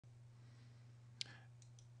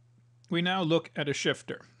We now look at a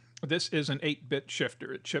shifter. This is an 8-bit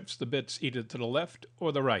shifter. It shifts the bits either to the left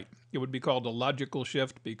or the right. It would be called a logical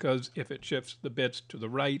shift because if it shifts the bits to the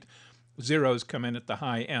right, zeros come in at the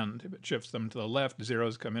high end. If it shifts them to the left,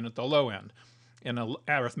 zeros come in at the low end. In an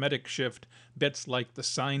arithmetic shift, bits like the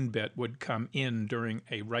sign bit would come in during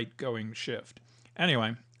a right-going shift.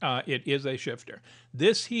 Anyway, it is a shifter.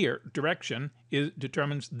 This here, direction,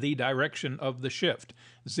 determines the direction of the shift.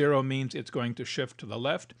 0 means it's going to shift to the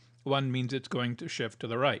left. 1 means it's going to shift to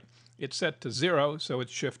the right. It's set to 0, so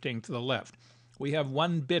it's shifting to the left. We have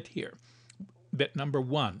one bit here, bit number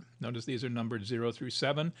 1. Notice these are numbered 0 through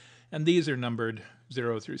 7, and these are numbered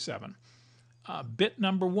 0 through 7. Bit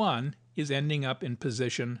number 1 is ending up in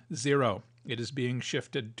position 0. It is being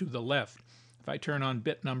shifted to the left. If I turn on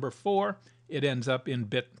bit number 4, it ends up in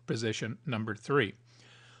bit position number 3.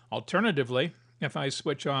 Alternatively, if I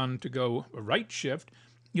switch on to go a right shift,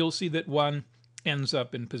 you'll see that 1 ends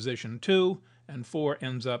up in position 2 and 4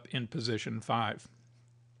 ends up in position 5.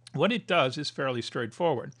 What it does is fairly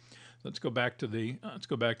straightforward. Let's go back to the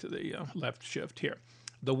left shift here.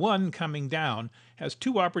 The 1 coming down has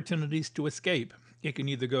two opportunities to escape. It can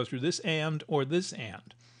either go through this and or this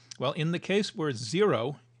and. Well, in the case where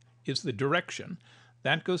 0 is the direction,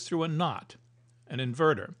 that goes through a NOT, an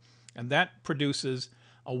inverter, and that produces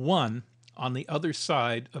a 1 on the other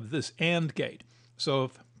side of this AND gate. So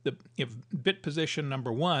if bit position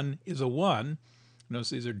number 1 is a 1, notice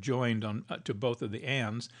these are joined on to both of the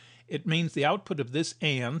ANDs, it means the output of this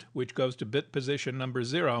AND, which goes to bit position number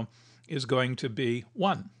 0, is going to be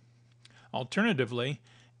 1. Alternatively,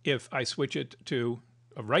 if I switch it to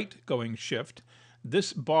a right-going shift,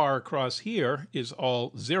 this bar across here is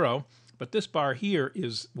all 0, but this bar here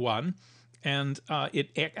is 1, and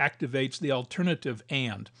it activates the alternative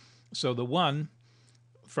AND. So the 1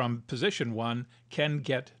 from position 1 can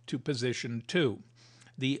get to position 2.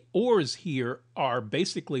 The ORs here are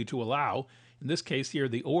basically to allow, in this case here,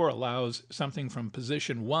 the OR allows something from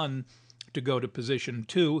position 1 to go to position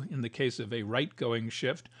 2 in the case of a right-going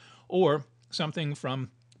shift, or something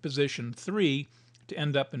from position 3 to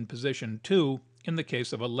end up in position 2 in the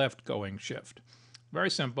case of a left-going shift. Very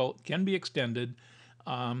simple, can be extended,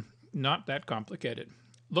 not that complicated.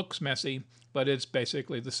 Looks messy, but it's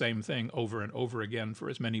basically the same thing over and over again for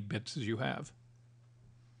as many bits as you have.